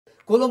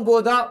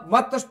ಕೊಲಂಬೋದ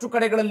ಮತ್ತಷ್ಟು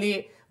ಕಡೆಗಳಲ್ಲಿ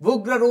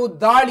ಉಗ್ರರು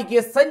ದಾಳಿಗೆ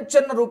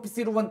ಸಂಚನ್ನು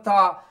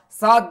ರೂಪಿಸಿರುವಂತಹ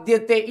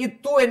ಸಾಧ್ಯತೆ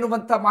ಇತ್ತು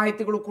ಎನ್ನುವಂತ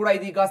ಮಾಹಿತಿಗಳು ಕೂಡ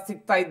ಇದೀಗ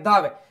ಸಿಗ್ತಾ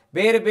ಇದ್ದಾವೆ.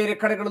 ಬೇರೆ ಬೇರೆ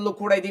ಕಡೆಗಳಲ್ಲೂ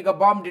ಕೂಡ ಇದೀಗ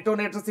ಬಾಂಬ್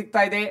ಡಿಟೋನೇಟರ್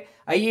ಸಿಗ್ತಾ ಇದೆ,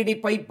 ಐಇಡಿ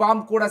ಪೈಪ್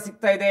ಬಾಂಬ್ ಕೂಡ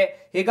ಸಿಗ್ತಾ ಇದೆ.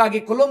 ಹೀಗಾಗಿ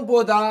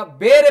ಕೊಲಂಬೋದ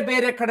ಬೇರೆ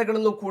ಬೇರೆ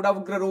ಕಡೆಗಳಲ್ಲೂ ಕೂಡ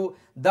ಉಗ್ರರು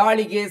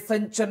ದಾಳಿಗೆ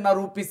ಸಂಚನ್ನ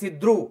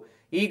ರೂಪಿಸಿದ್ರು.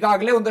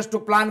 ಈಗಾಗಲೇ ಒಂದಷ್ಟು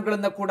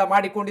ಪ್ಲಾನ್ಗಳನ್ನ ಕೂಡ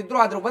ಮಾಡಿಕೊಂಡಿದ್ರು.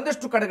 ಆದ್ರೆ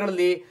ಒಂದಷ್ಟು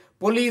ಕಡೆಗಳಲ್ಲಿ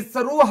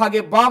ಪೊಲೀಸರು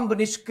ಹಾಗೆ ಬಾಂಬ್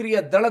ನಿಷ್ಕ್ರಿಯ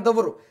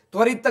ದಳದವರು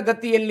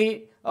ತ್ವರಿತಗತಿಯಲ್ಲಿ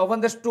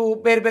ಒಂದಷ್ಟು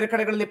ಬೇರೆ ಬೇರೆ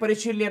ಕಡೆಗಳಲ್ಲಿ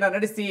ಪರಿಶೀಲನೆಯನ್ನ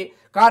ನಡೆಸಿ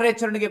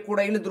ಕಾರ್ಯಾಚರಣೆಗೆ ಕೂಡ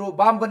ಇಳಿದ್ರು.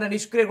 ಬಾಂಬ್ ಅನ್ನು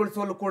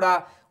ನಿಷ್ಕ್ರಿಯಗೊಳಿಸಲು ಕೂಡ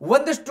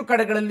ಒಂದಷ್ಟು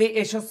ಕಡೆಗಳಲ್ಲಿ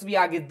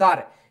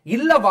ಯಶಸ್ವಿಯಾಗಿದ್ದಾರೆ.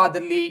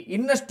 ಇಲ್ಲವಾದಲ್ಲಿ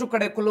ಇನ್ನಷ್ಟು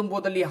ಕಡೆ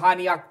ಕೊಲಂಬೋದಲ್ಲಿ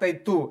ಹಾನಿ ಆಗ್ತಾ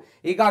ಇತ್ತು.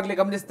 ಈಗಾಗಲೇ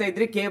ಗಮನಿಸ್ತಾ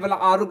ಇದ್ರಿ, ಕೇವಲ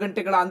 6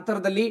 ಗಂಟೆಗಳ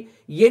ಅಂತರದಲ್ಲಿ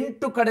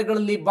 8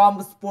 ಕಡೆಗಳಲ್ಲಿ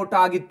ಬಾಂಬ್ ಸ್ಫೋಟ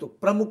ಆಗಿತ್ತು.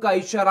 ಪ್ರಮುಖ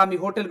ಐಷಾರಾಮಿ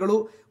ಹೋಟೆಲ್ಗಳು,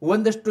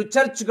 ಒಂದಷ್ಟು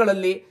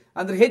ಚರ್ಚ್ಗಳಲ್ಲಿ,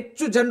 ಅಂದ್ರೆ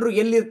ಹೆಚ್ಚು ಜನರು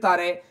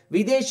ಎಲ್ಲಿರ್ತಾರೆ,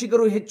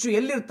 ವಿದೇಶಿಗರು ಹೆಚ್ಚು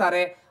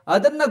ಎಲ್ಲಿರ್ತಾರೆ,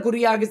 ಅದನ್ನ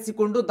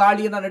ಗುರಿಯಾಗಿಸಿಕೊಂಡು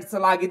ದಾಳಿಯನ್ನ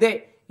ನಡೆಸಲಾಗಿದೆ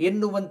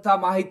ಎನ್ನುವಂತ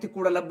ಮಾಹಿತಿ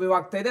ಕೂಡ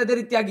ಲಭ್ಯವಾಗ್ತಾ ಇದೆ. ಅದೇ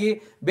ರೀತಿಯಾಗಿ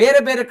ಬೇರೆ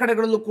ಬೇರೆ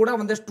ಕಡೆಗಳಲ್ಲೂ ಕೂಡ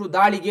ಒಂದಷ್ಟು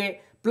ದಾಳಿಗೆ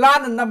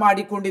ಪ್ಲಾನ್ ಅನ್ನ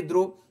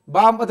ಮಾಡಿಕೊಂಡಿದ್ರು.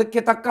 ಬಾಂಬ್ ಅದಕ್ಕೆ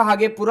ತಕ್ಕ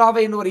ಹಾಗೆ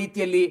ಪುರಾವೆ ಎನ್ನುವ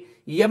ರೀತಿಯಲ್ಲಿ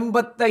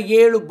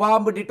 87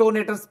 ಬಾಂಬ್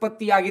ಡಿಟೋನೇಟರ್ಸ್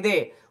ಪತ್ತೆಯಾಗಿದೆ.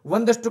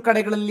 ಒಂದಷ್ಟು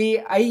ಕಡೆಗಳಲ್ಲಿ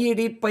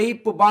ಐಇಡಿ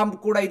ಪೈಪ್ ಬಾಂಬ್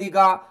ಕೂಡ ಇದೀಗ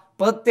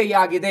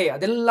ಪತ್ತೆಯಾಗಿದೆ.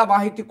 ಅದೆಲ್ಲ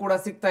ಮಾಹಿತಿ ಕೂಡ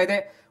ಸಿಗ್ತಾ ಇದೆ.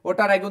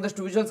 ಒಟ್ಟಾರೆಯಾಗಿ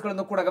ಒಂದಷ್ಟು ವಿಜುವಲ್ಸ್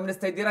ಗಳನ್ನು ಕೂಡ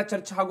ಗಮನಿಸ್ತಾ ಇದ್ದೀರಾ.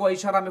 ಚರ್ಚ್ ಹಾಗೂ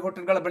ಐಷಾರಾಮಿ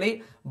ಹೋಟೆಲ್ಗಳ ಬಳಿ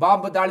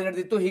ಬಾಂಬ್ ದಾಳಿ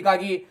ನಡೆದಿತ್ತು.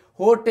 ಹೀಗಾಗಿ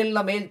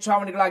ಹೋಟೆಲ್ನ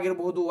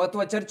ಮೇಲ್ಛಾವಣಿಗಳಾಗಿರಬಹುದು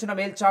ಅಥವಾ ಚರ್ಚ್ನ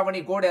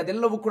ಮೇಲ್ಛಾವಣಿ ಗೋಡೆ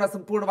ಅದೆಲ್ಲವೂ ಕೂಡ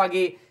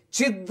ಸಂಪೂರ್ಣವಾಗಿ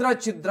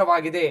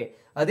ಛಿದ್ರವಾಗಿದೆ.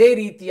 ಅದೇ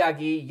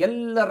ರೀತಿಯಾಗಿ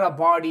ಎಲ್ಲರ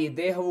ಬಾಡಿ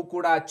ದೇಹವು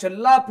ಕೂಡ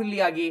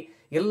ಚೆಲ್ಲಾಪಿಲ್ಲಿಯಾಗಿ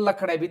ಎಲ್ಲ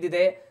ಕಡೆ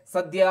ಬಿದ್ದಿದೆ.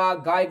 ಸದ್ಯ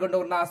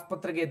ಗಾಯಗೊಂಡವರನ್ನ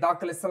ಆಸ್ಪತ್ರೆಗೆ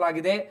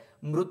ದಾಖಲಿಸಲಾಗಿದೆ.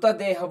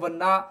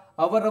 ಮೃತದೇಹವನ್ನ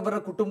ಅವರವರ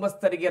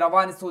ಕುಟುಂಬಸ್ಥರಿಗೆ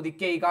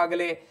ರವಾನಿಸುವುದಕ್ಕೆ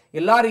ಈಗಾಗಲೇ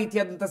ಎಲ್ಲಾ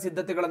ರೀತಿಯಾದಂತಹ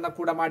ಸಿದ್ಧತೆಗಳನ್ನ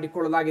ಕೂಡ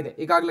ಮಾಡಿಕೊಳ್ಳಲಾಗಿದೆ.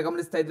 ಈಗಾಗಲೇ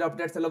ಗಮನಿಸ್ತಾ ಇದ್ರೆ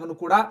ಅಪ್ಡೇಟ್ಸ್ ಎಲ್ಲವನ್ನು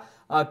ಕೂಡ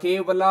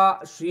ಕೇವಲ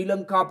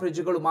ಶ್ರೀಲಂಕಾ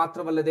ಪ್ರಜೆಗಳು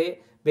ಮಾತ್ರವಲ್ಲದೆ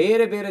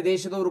ಬೇರೆ ಬೇರೆ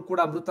ದೇಶದವರು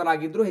ಕೂಡ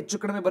ಮೃತರಾಗಿದ್ರು. ಹೆಚ್ಚು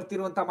ಕಡಿಮೆ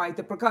ಬರ್ತಿರುವಂತಹ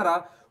ಮಾಹಿತಿ ಪ್ರಕಾರ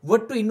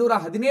ಒಟ್ಟು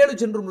 217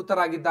 ಜನರು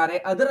ಮೃತರಾಗಿದ್ದಾರೆ.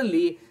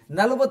 ಅದರಲ್ಲಿ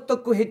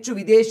 40ಕ್ಕೂ ಹೆಚ್ಚು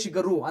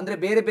ವಿದೇಶಿಗರು, ಅಂದ್ರೆ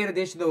ಬೇರೆ ಬೇರೆ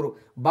ದೇಶದವರು,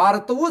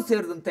 ಭಾರತವೂ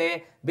ಸೇರಿದಂತೆ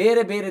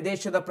ಬೇರೆ ಬೇರೆ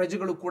ದೇಶದ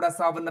ಪ್ರಜೆಗಳು ಕೂಡ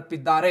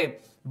ಸಾವನ್ನಪ್ಪಿದ್ದಾರೆ.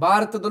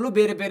 ಭಾರತದಲ್ಲೂ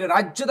ಬೇರೆ ಬೇರೆ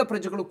ರಾಜ್ಯದ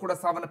ಪ್ರಜೆಗಳು ಕೂಡ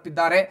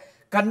ಸಾವನ್ನಪ್ಪಿದ್ದಾರೆ.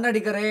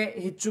 ಕನ್ನಡಿಗರೇ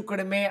ಹೆಚ್ಚು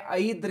ಕಡಿಮೆ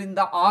 5 ರಿಂದ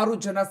 6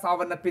 ಜನ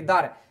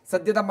ಸಾವನ್ನಪ್ಪಿದ್ದಾರೆ.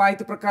 ಸದ್ಯದ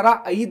ಮಾಹಿತಿ ಪ್ರಕಾರ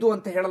 5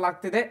 ಅಂತ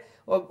ಹೇಳಲಾಗ್ತಿದೆ.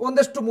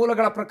 ಒಂದಷ್ಟು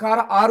ಮೂಲಗಳ ಪ್ರಕಾರ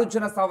 6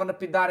 ಜನ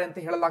ಸಾವನ್ನಪ್ಪಿದ್ದಾರೆ ಅಂತ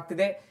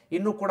ಹೇಳಲಾಗ್ತಿದೆ.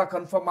 ಇನ್ನೂ ಕೂಡ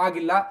ಕನ್ಫರ್ಮ್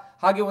ಆಗಿಲ್ಲ.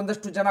 ಹಾಗೆ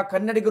ಒಂದಷ್ಟು ಜನ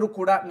ಕನ್ನಡಿಗರು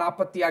ಕೂಡ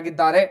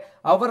ನಾಪತ್ತೆಯಾಗಿದ್ದಾರೆ.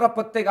 ಅವರ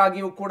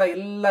ಪತ್ತೆಗಾಗಿಯೂ ಕೂಡ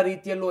ಎಲ್ಲ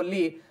ರೀತಿಯಲ್ಲೂ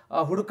ಅಲ್ಲಿ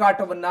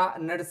ಹುಡುಕಾಟವನ್ನ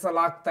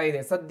ನಡೆಸಲಾಗ್ತಾ ಇದೆ.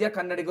 ಸದ್ಯ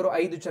ಕನ್ನಡಿಗರು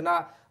 5 ಜನ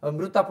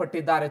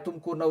ಮೃತಪಟ್ಟಿದ್ದಾರೆ.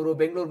 ತುಮಕೂರಿನವರು,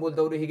 ಬೆಂಗಳೂರು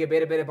ಮೂಲದವರು, ಹೀಗೆ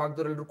ಬೇರೆ ಬೇರೆ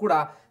ಭಾಗದವರೆಲ್ಲರೂ ಕೂಡ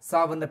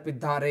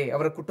ಸಾವನ್ನಪ್ಪಿದ್ದಾರೆ.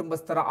 ಅವರ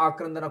ಕುಟುಂಬಸ್ಥರ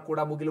ಆಕ್ರಂದನ ಕೂಡ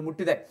ಮುಗಿಲು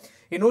ಮುಟ್ಟಿದೆ.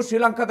 ಇನ್ನು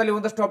ಶ್ರೀಲಂಕಾದಲ್ಲಿ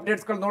ಒಂದಷ್ಟು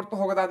ಅಪ್ಡೇಟ್ಸ್ ಗಳು ನೋಡ್ತಾ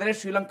ಹೋಗೋದಾದ್ರೆ,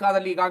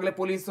 ಶ್ರೀಲಂಕಾದಲ್ಲಿ ಈಗಾಗಲೇ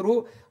ಪೊಲೀಸರು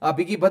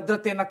ಬಿಗಿ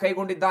ಭದ್ರತೆಯನ್ನ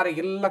ಕೈಗೊಂಡಿದ್ದಾರೆ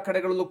ಎಲ್ಲ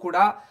ಕಡೆಗಳಲ್ಲೂ ಕೂಡ.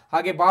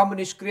 ಹಾಗೆ ಬಾಂಬ್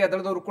ನಿಷ್ಕ್ರಿಯ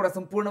ದಳದವರು ಕೂಡ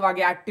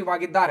ಸಂಪೂರ್ಣವಾಗಿ ಆಕ್ಟಿವ್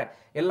ಆಗಿದ್ದಾರೆ.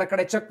 ಎಲ್ಲ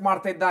ಕಡೆ ಚೆಕ್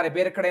ಮಾಡ್ತಾ ಇದ್ದಾರೆ.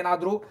 ಬೇರೆ ಕಡೆ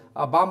ಏನಾದ್ರೂ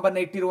ಬಾಂಬ್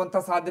ಅನ್ನ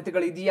ಇಟ್ಟಿರುವಂತಹ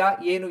ಸಾಧ್ಯತೆಗಳು ಇದೆಯಾ,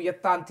 ಏನು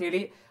ಎತ್ತ ಅಂತ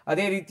ಹೇಳಿ.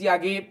 ಅದೇ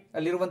ರೀತಿಯಾಗಿ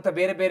ಅಲ್ಲಿರುವಂತಹ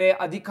ಬೇರೆ ಬೇರೆ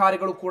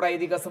ಅಧಿಕಾರಿಗಳು ಕೂಡ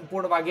ಇದೀಗ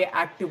ಸಂಪೂರ್ಣವಾಗಿ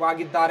ಆಕ್ಟಿವ್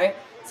ಆಗಿದ್ದಾರೆ.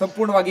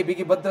 ಸಂಪೂರ್ಣವಾಗಿ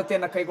ಬಿಗಿ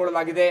ಭದ್ರತೆಯನ್ನು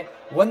ಕೈಗೊಳ್ಳಲಾಗಿದೆ.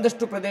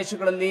 ಒಂದಷ್ಟು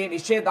ಪ್ರದೇಶಗಳಲ್ಲಿ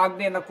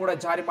ನಿಷೇಧಾಜ್ಞೆಯನ್ನು ಕೂಡ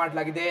ಜಾರಿ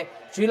ಮಾಡಲಾಗಿದೆ.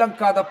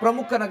 ಶ್ರೀಲಂಕಾದ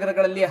ಪ್ರಮುಖ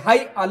ನಗರಗಳಲ್ಲಿ ಹೈ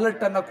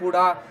ಅಲರ್ಟ್ ಅನ್ನು ಕೂಡ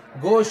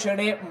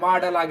ಘೋಷಣೆ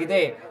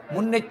ಮಾಡಲಾಗಿದೆ.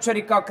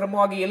 ಮುನ್ನೆಚ್ಚರಿಕಾ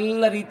ಕ್ರಮವಾಗಿ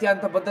ಎಲ್ಲ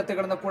ರೀತಿಯಾದಂತಹ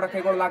ಬದ್ಧತೆಗಳನ್ನು ಕೂಡ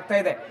ಕೈಗೊಳ್ಳಲಾಗ್ತಾ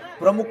ಇದೆ.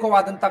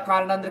 ಪ್ರಮುಖವಾದಂತಹ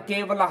ಕಾರಣ ಅಂದ್ರೆ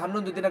ಕೇವಲ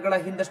 11 ದಿನಗಳ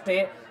ಹಿಂದಷ್ಟೇ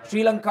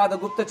ಶ್ರೀಲಂಕಾದ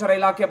ಗುಪ್ತಚರ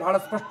ಇಲಾಖೆ ಬಹಳ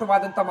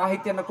ಸ್ಪಷ್ಟವಾದಂತಹ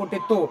ಮಾಹಿತಿಯನ್ನು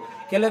ಕೊಟ್ಟಿತ್ತು.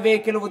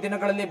 ಕೆಲವು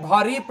ದಿನಗಳಲ್ಲಿ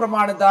ಭಾರೀ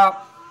ಪ್ರಮಾಣದ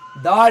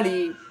ದಾಳಿ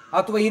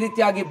ಅಥವಾ ಈ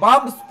ರೀತಿಯಾಗಿ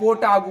ಬಾಂಬ್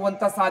ಸ್ಫೋಟ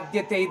ಆಗುವಂತ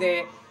ಸಾಧ್ಯತೆ ಇದೆ.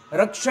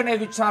 ರಕ್ಷಣೆ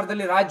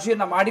ವಿಚಾರದಲ್ಲಿ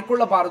ರಾಜಿಯನ್ನ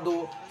ಮಾಡಿಕೊಳ್ಳಬಾರದು,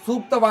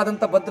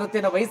 ಸೂಕ್ತವಾದಂತ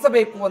ಭದ್ರತೆಯನ್ನು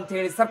ವಹಿಸಬೇಕು ಅಂತ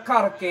ಹೇಳಿ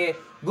ಸರ್ಕಾರಕ್ಕೆ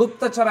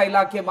ಗುಪ್ತಚರ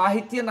ಇಲಾಖೆ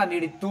ಮಾಹಿತಿಯನ್ನ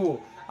ನೀಡಿತ್ತು.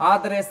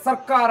 ಆದರೆ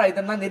ಸರ್ಕಾರ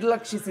ಇದನ್ನ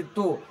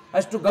ನಿರ್ಲಕ್ಷಿಸಿತ್ತು,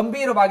 ಅಷ್ಟು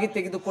ಗಂಭೀರವಾಗಿ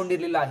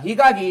ತೆಗೆದುಕೊಂಡಿರಲಿಲ್ಲ.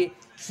 ಹೀಗಾಗಿ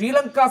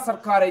ಶ್ರೀಲಂಕಾ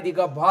ಸರ್ಕಾರ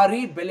ಇದೀಗ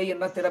ಭಾರೀ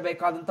ಬೆಲೆಯನ್ನ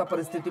ತೆರಬೇಕಾದಂತ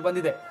ಪರಿಸ್ಥಿತಿ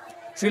ಬಂದಿದೆ.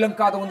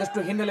 ಶ್ರೀಲಂಕಾದ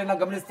ಒಂದಷ್ಟು ಹಿನ್ನೆಲೆಯನ್ನು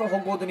ಗಮನಿಸ್ತಾ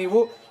ಹೋಗಬಹುದು ನೀವು.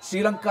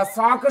 ಶ್ರೀಲಂಕಾ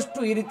ಸಾಕಷ್ಟು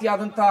ಈ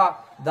ರೀತಿಯಾದಂತಹ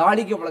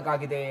ದಾಳಿಗೆ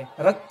ಒಳಗಾಗಿದೆ.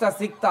 ರಕ್ತ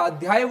ಸಿಕ್ತ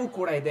ಅಧ್ಯಾಯವೂ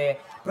ಕೂಡ ಇದೆ.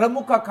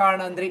 ಪ್ರಮುಖ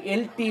ಕಾರಣ ಅಂದ್ರೆ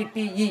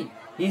LTTE.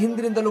 ಈ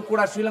ಹಿಂದಿನಿಂದಲೂ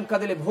ಕೂಡ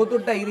ಶ್ರೀಲಂಕಾದಲ್ಲಿ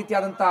ಬಹುದೊಡ್ಡ ಈ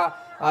ರೀತಿಯಾದಂತಹ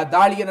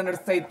ದಾಳಿಯನ್ನು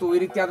ನಡೆಸ್ತಾ ಇತ್ತು. ಈ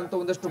ರೀತಿಯಾದಂತಹ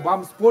ಒಂದಷ್ಟು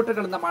ಬಾಂಬ್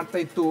ಸ್ಫೋಟಗಳನ್ನ ಮಾಡ್ತಾ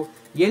ಇತ್ತು.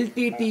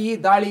 LTTE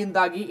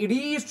ದಾಳಿಯಿಂದಾಗಿ ಇಡೀ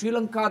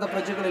ಶ್ರೀಲಂಕಾದ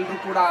ಪ್ರಜೆಗಳೆಲ್ಲರೂ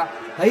ಕೂಡ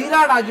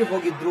ಹೈರಾಣಾಗಿ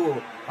ಹೋಗಿದ್ರು.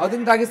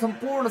 ಅದರಿಂದಾಗಿ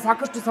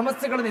ಸಾಕಷ್ಟು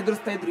ಸಮಸ್ಯೆಗಳನ್ನು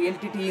ಎದುರಿಸ್ತಾ ಇದ್ರು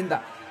LTTE ಇಂದ.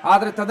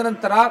 ಆದರೆ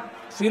ತದನಂತರ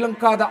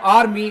ಶ್ರೀಲಂಕಾದ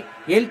ಆರ್ಮಿ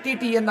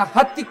LTTEಯನ್ನ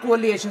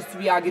ಹತ್ತಿಕ್ಕುವಲ್ಲಿ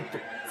ಯಶಸ್ವಿಯಾಗಿತ್ತು.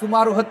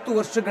 ಸುಮಾರು 10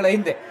 ವರ್ಷಗಳ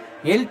ಹಿಂದೆ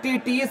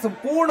LTTE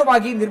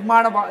ಸಂಪೂರ್ಣವಾಗಿ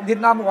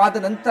ನಿರ್ನಾಮವಾದ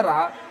ನಂತರ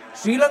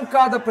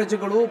ಶ್ರೀಲಂಕಾದ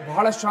ಪ್ರಜೆಗಳು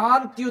ಬಹಳ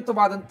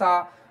ಶಾಂತಿಯುತವಾದಂತ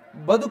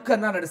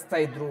ಬದುಕನ್ನ ನಡೆಸ್ತಾ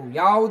ಇದ್ರು.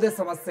 ಯಾವುದೇ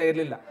ಸಮಸ್ಯೆ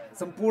ಇರಲಿಲ್ಲ.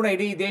 ಸಂಪೂರ್ಣ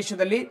ಇಡೀ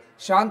ದೇಶದಲ್ಲಿ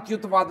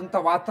ಶಾಂತಿಯುತವಾದಂತ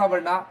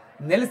ವಾತಾವರಣ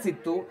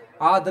ನೆಲೆಸಿತ್ತು.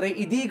 ಆದರೆ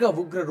ಇದೀಗ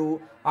ಉಗ್ರರು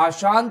ಆ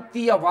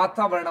ಶಾಂತಿಯ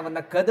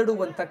ವಾತಾವರಣವನ್ನ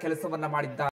ಕದಡುವಂತ ಕೆಲಸವನ್ನ ಮಾಡಿದ್ದಾರೆ.